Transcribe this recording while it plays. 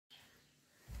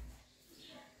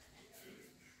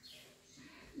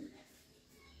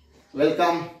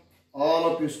Welcome all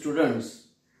of you students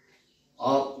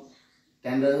of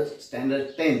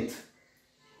standard 10th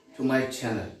to my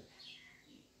channel.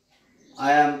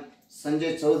 I am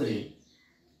Sanjay Chaudhari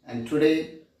and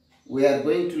today we are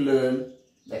going to learn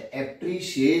the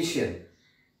appreciation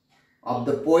of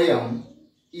the poem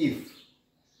If.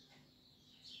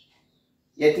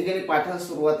 या ठिकाणी पाठास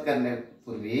सुरुवात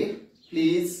करण्यापूर्वी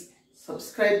please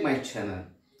subscribe my channel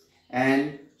and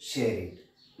share it.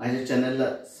 माझ्या चॅनलला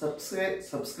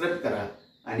subscribe करा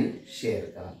आणि share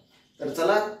करा. तर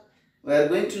चला, we R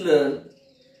going to learn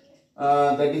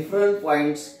the different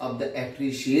points of the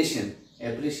appreciation.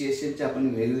 ॲप्रिशिएशनचे आपण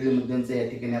वेगवेगळे मुद्द्यांचा या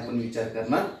ठिकाणी आपण विचार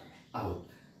करणार आहोत.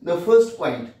 द फर्स्ट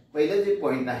पॉइंट, पहिलं जे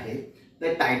पॉइंट आहे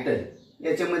द टायटल.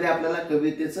 याच्यामध्ये आपल्याला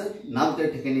कवितेचं नाव त्या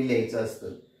ठिकाणी लिहायचं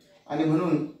असतं आणि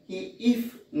म्हणून ही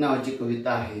इफ नावाची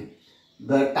कविता आहे.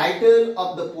 The title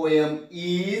of the poem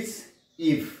is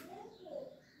if.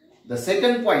 The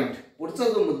second point, पुढचा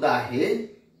जो मुद्दा आहे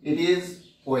इट इज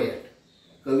पोएट.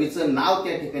 कवीचं नाव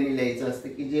त्या ठिकाणी लिहायचं असतं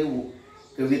की जे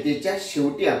कवितेच्या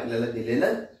शेवटी आपल्याला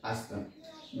दिलेलं असतं.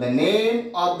 The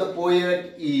name of the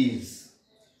poet is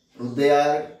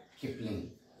रुद्यार्ड Kipling.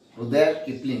 रुद्यार्ड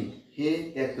Kipling हे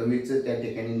त्या कवीचं त्या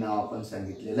ठिकाणी नाव आपण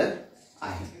सांगितलेलं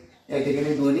आहे. या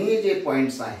ठिकाणी दोन्ही जे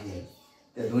पॉइंट्स आहेत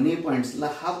त्या दोन्ही पॉइंट्सला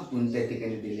हाफ गुण त्या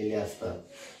ठिकाणी दिलेले असतात.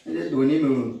 म्हणजे दोन्ही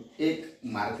मिळून एक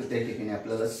मार्क त्या ठिकाणी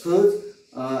आपल्याला सहज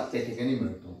त्या ठिकाणी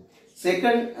मिळतो.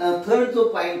 थर्ड जो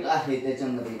पॉइंट आहे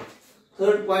त्याच्यामध्ये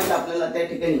थर्ड पॉइंट आपल्याला त्या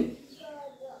ठिकाणी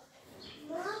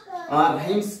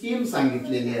राईम स्कीम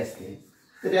सांगितलेली असते.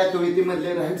 तर या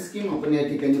कवितेमधले राईम स्कीम आपण या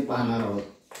ठिकाणी पाहणार आहोत.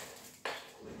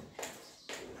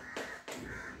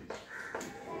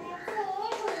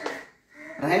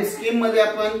 राईम स्कीम मध्ये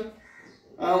आपण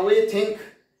we think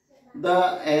the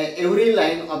every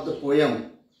line of the poem,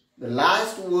 the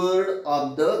last word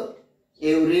of the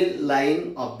every line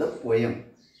of the poem,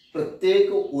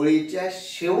 प्रत्येक ओळीच्या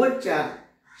शेवटच्या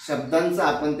शब्दांचा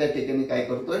आपण त्या ठिकाणी काय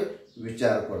करतोय,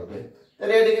 विचार करतोय.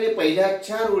 तर या ठिकाणी पहिल्या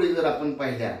 4 ओळी जर आपण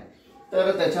पाहिल्या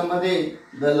तर त्याच्यामध्ये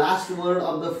the last word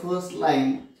of the first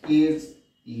line is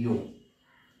you.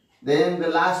 Then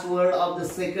the last word of the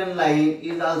second line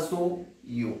is also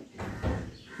you.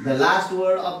 The last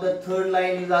word of the third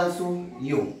line is also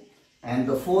you. And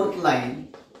the fourth line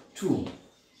too.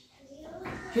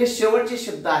 हे शेवटचे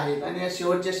शब्द आहेत आणि या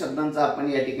शेवटच्या शब्दांचा आपण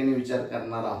या ठिकाणी विचार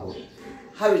करणार आहोत.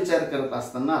 हा विचार करत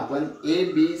असताना आपण ए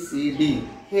बी सी डी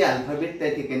हे अल्फाबेट त्या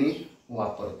ठिकाणी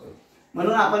वापरतो.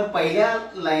 म्हणून आपण पहिल्या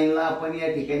लाईनला आपण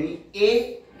या ठिकाणी ए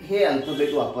हे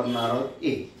अल्फाबेट वापरणार आहोत.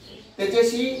 ए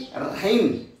त्याच्याशी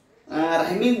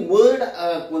रायमिंग वर्ड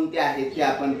कोणते आहेत ते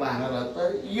आपण पाहणार आहोत.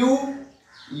 तर यू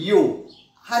यू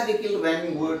हा देखील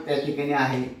रायमिंग वर्ड त्या ठिकाणी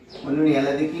आहे म्हणून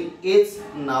याला देखील एच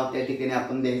नाव त्या ठिकाणी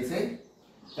आपण द्यायचंय.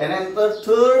 त्यानंतर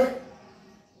थर्ड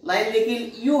लाईन देखील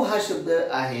यू हा शब्द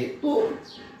आहे तो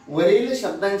वरील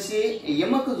शब्दांशी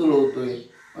यमक जुळवतोय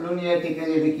म्हणून या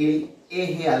ठिकाणी देखील ए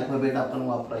हे अल्फाबेट आपण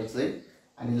वापरायचंय.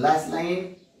 आणि last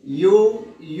line you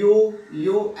you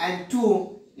you and to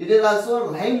it is also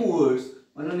rhyme words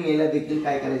म्हणून याला देखील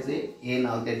काय करायचंय, ए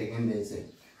नाव त्या ठिकाणी द्यायचंय.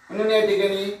 म्हणून या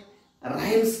ठिकाणी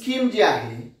राईम स्कीम जी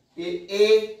आहे ते ए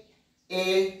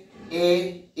ए ए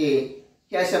ए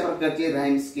ही अशा प्रकारची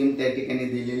राईम स्कीम त्या ठिकाणी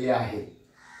दिलेली आहे.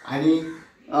 आणि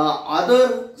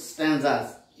अदर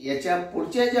स्टॅन्झाज याच्या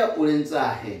पुढच्या ज्या ओळींचं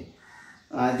आहे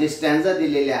जे स्टॅन्झा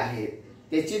दिलेले आहेत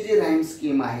त्याची जी राईम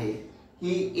स्कीम आहे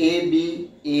ही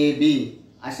ए बी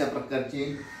अशा प्रकारची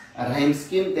राईम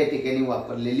स्कीम त्या ठिकाणी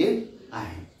वापरलेली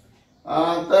आहे.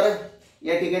 तर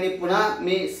या ठिकाणी पुन्हा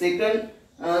मी सेकंड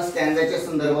स्टॅन्झाच्या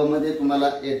संदर्भामध्ये तुम्हाला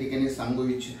या ठिकाणी सांगू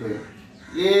इच्छितोय.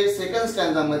 हे सेकंड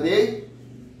स्टॅन्झामध्ये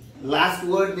लास्ट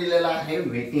वर्ड दिलेला आहे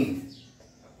वेटिंग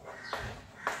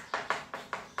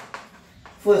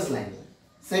फर्स्ट लाईन.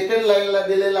 सेकंड लाईनला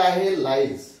दिलेला आहे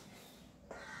लाईज.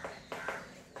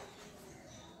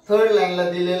 थर्ड लाईनला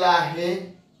दिलेला आहे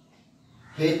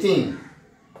हेटिंग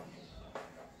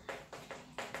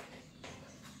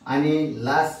आणि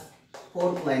लास्ट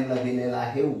फोर्थ लाईनला दिलेला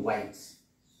आहे वाईट्स.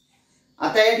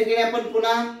 आता या ठिकाणी आपण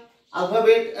पुन्हा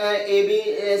alphabet A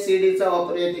B C D चा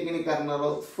वापर या ठिकाणी करणार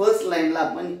आहोत. फर्स्ट लाईनला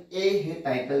आपण ए हे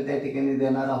टायटल त्या ठिकाणी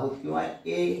देणार आहोत किंवा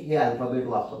ए हे अल्फाबेट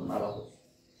वापरणार आहोत.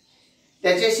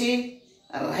 त्याच्याशी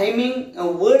रायमिंग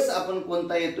वर्ड्स आपण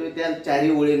कोणता येतोय त्या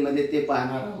 4 ओळींमध्ये ते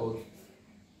पाहणार आहोत.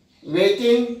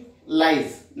 Waiting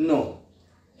lies no,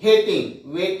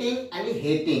 hating waiting आणि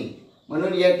हेटिंग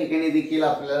म्हणून या ठिकाणी देखील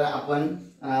आपल्याला आपण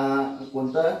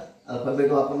कोणतं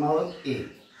अल्फाबेट वापरणार आहोत, ए.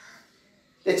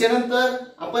 त्याच्यानंतर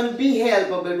आपण बी हे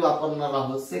अल्फाबेट वापरणार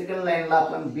आहोत. सेकंड लाईनला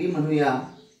आपण बी म्हणूया.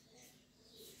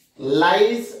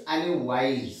 लाईज आणि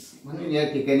वाईज म्हणून या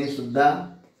ठिकाणी सुद्धा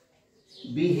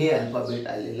बी हे अल्फाबेट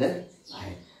आलेलं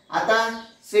आहे. आता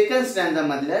सेकंड स्टँडा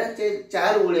मधल्या जे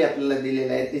 4 ओळी आपल्याला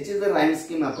दिलेल्या आहेत त्याची जर राईम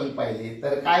स्कीम आपण पाहिली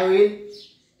तर काय होईल,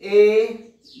 ए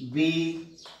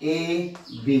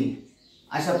बी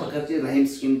अशा प्रकारची राईम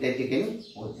स्कीम त्या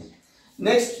ठिकाणी होते.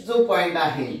 नेक्स्ट जो पॉइंट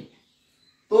आहे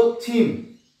तो थीम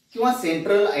किंवा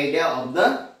central idea of the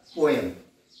poem.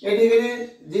 या ठिकाणी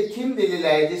जे थीम दिलेले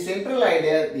आहे, जे सेंट्रल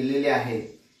आयडिया दिलेले आहे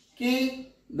की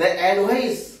the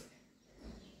advice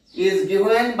is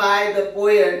given by the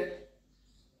poet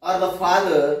or the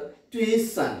father to his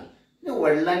son.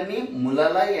 वडिलांनी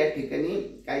मुलाला या ठिकाणी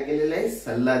काय केलेलं आहे,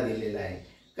 सल्ला दिलेला आहे.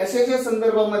 कशाच्या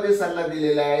संदर्भामध्ये सल्ला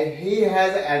दिलेला आहे, he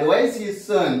has advised his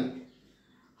son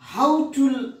how to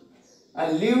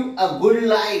live a good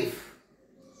life,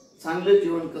 चांगलं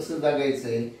जीवन कसं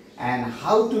जगायचंय, and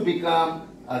how to become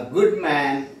a good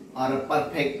man or a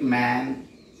perfect man,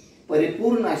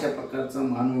 परिपूर्ण अशा प्रकारचा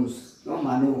माणूस किंवा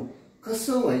मानव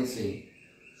कसं व्हायचंय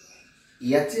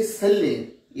याचे सल्ले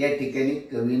या ठिकाणी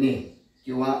कवीने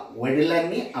किंवा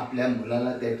वडिलांनी आपल्या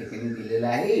मुलाला त्या ठिकाणी दिलेला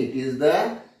आहे. इट इज द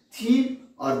थीम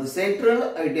और the central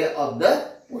idea of the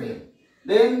poem.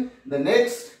 Then the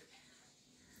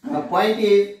next point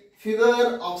is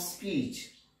figure of speech.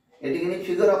 या ठिकाणी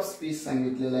फिगर ऑफ स्पीच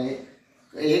सांगितलेलं आहे.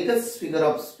 एकच फिगर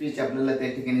ऑफ स्पीच आपल्याला त्या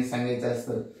ठिकाणी सांगायचं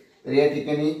असतं. तर या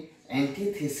ठिकाणी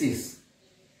अँटिथेसिस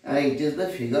it is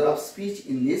the figure of speech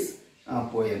in this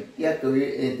poem. या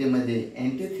कवितेमध्ये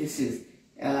अँटिथेसिस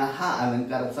हा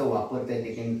अलंकाराचा वापर त्या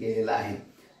ठिकाणी केलेला आहे.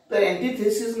 तर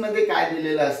अँटिथेसिस मध्ये काय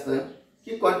दिलेलं असतं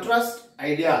की contrast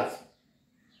ideas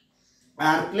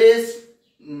R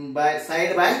placed by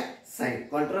side.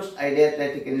 Contrast idea त्या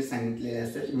ठिकाणी सांगितलेले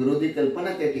असतात, विरोधी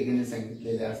कल्पना त्या ठिकाणी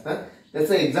सांगितलेल्या असतात.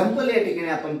 त्याचं एक्झाम्पल या ठिकाणी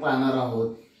आपण पाहणार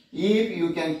आहोत. If you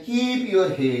can keep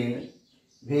your head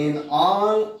when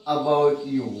all about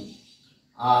you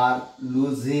R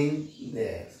losing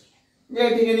there's. या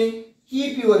ठिकाणी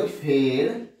keep your head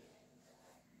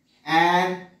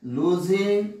and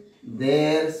losing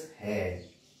their head.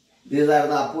 These are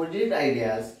the opposite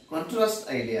ideas, contrast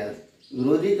ideas.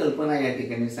 विरोधी कल्पना या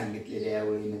ठिकाणी सांगितलेल्या या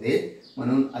ओळीमध्ये.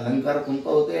 म्हणून अलंकार कोणता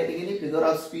होतो या ठिकाणी, figure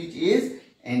of speech is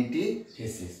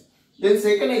अँटिथेसिस. Then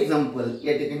second example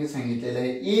या ठिकाणी सांगितलेलं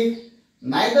आहे, if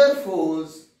neither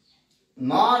फोज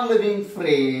nor living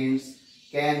friends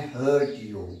can hurt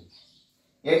you.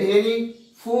 या ठिकाणी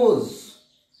फोज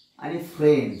आणि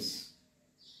फ्रेंड्स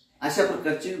अशा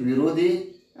प्रकारची विरोधी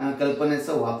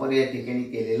कल्पनेचा वापर या ठिकाणी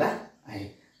केलेला आहे.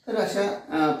 तर अशा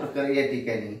प्रकारे या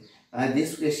ठिकाणी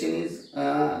दिस question is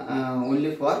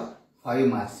only for 5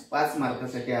 marks. 5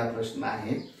 मार्कासाठी हा प्रश्न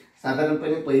आहे.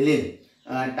 साधारणपणे पहिले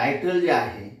टायटल जे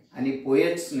आहे आणि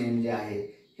पोएट्स नेम जे आहे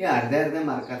हे अर्ध्या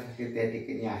मार्कासाठी त्या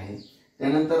ठिकाणी आहे.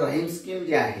 त्यानंतर राईम स्कीम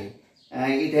जे आहे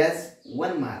इट हॅज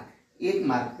 1 मार्क, 1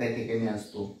 मार्क त्या ठिकाणी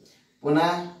असतो.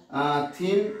 पुन्हा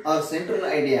थीम और सेंट्रल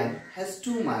आयडिया हॅज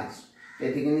 2 मार्क्स.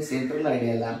 त्या ठिकाणी सेंट्रल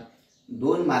आयडियाला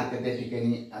 2 मार्क त्या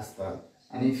ठिकाणी असतात.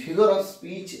 आणि फिगर ऑफ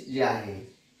स्पीच जे आहे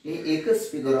हे एकच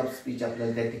फिगर ऑफ स्पीच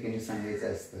आपल्याला त्या ठिकाणी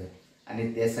सांगायचं असतं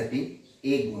आणि त्यासाठी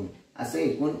 1 गुण. असं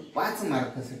एकूण 5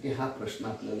 मार्कासाठी हा प्रश्न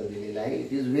आपल्याला दिलेला आहे.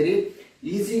 It is very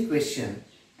easy question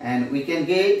and we can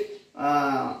get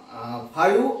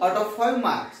 5 out of 5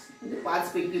 marks. म्हणजे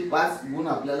 5 पैकी 5 गुण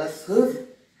आपल्याला सहज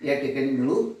या ठिकाणी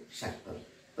मिळू शकतात.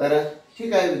 तर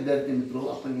ठीक आहे विद्यार्थी मित्रो,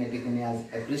 आपण या ठिकाणी आज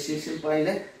ॲप्रिशिएशन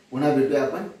पाहिलं. पुन्हा भेटूया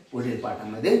आपण पुढील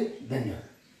पाठामध्ये. धन्यवाद.